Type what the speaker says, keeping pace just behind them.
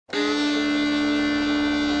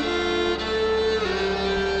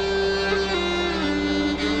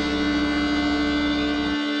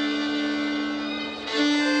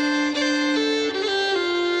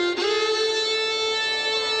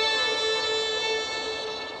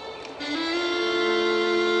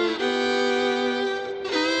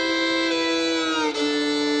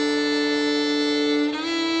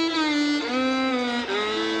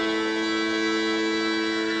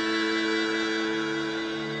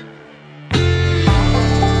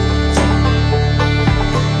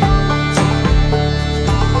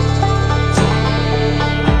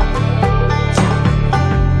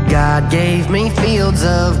gave me fields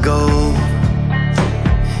of gold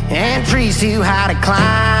and trees too high to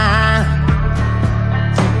climb,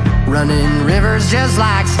 running rivers just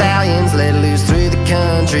like stallions let loose through the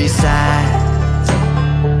countryside.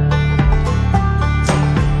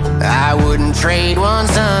 I wouldn't trade one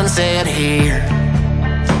sunset here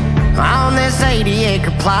on this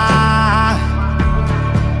 80-acre plot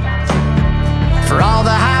for all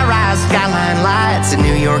the high-rise skyline lights in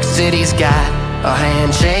New York City's got. A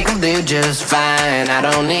handshake will do just fine. I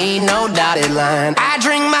don't need no dotted line. I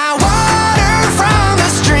drink my water from the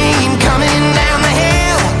stream coming down the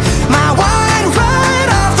hill, my wine right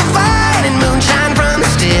off the vine, and moonshine from the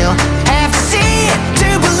still. Have to see it to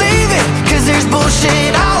believe it, 'cause there's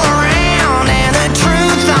bullshit all around, and the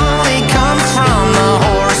truth only comes from the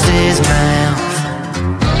horse's mouth.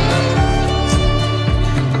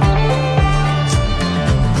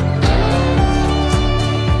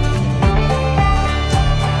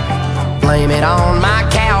 Blame it on my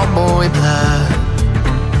cowboy blood.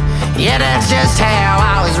 Yeah, that's just how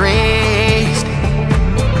I was raised.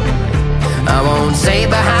 I won't say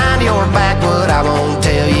behind your back what I won't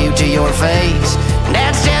tell you to your face.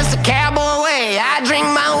 That's just the cowboy way. I drink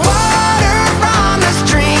my water from the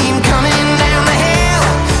stream coming down the hill,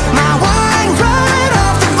 my wine right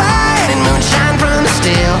off the vine, and moonshine from the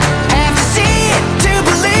still. Have to see it to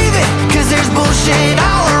believe it, 'cause there's bullshit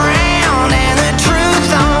all around, and the truth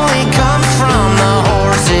only comes from the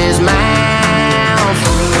horse's mouth.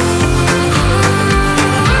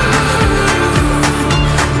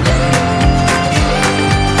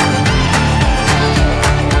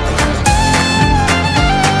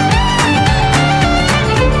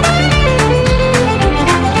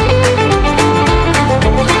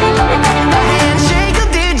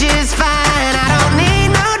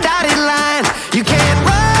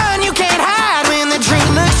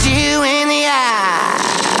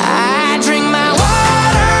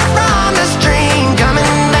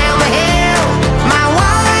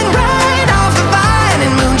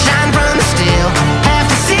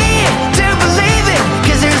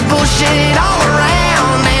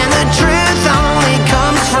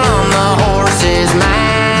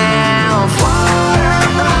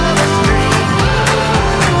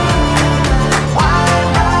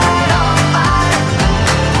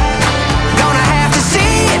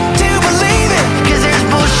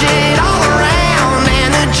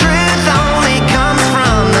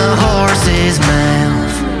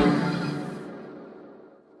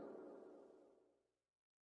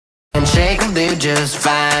 Just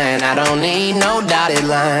fine. I don't need no dotted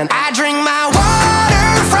line. I drink my water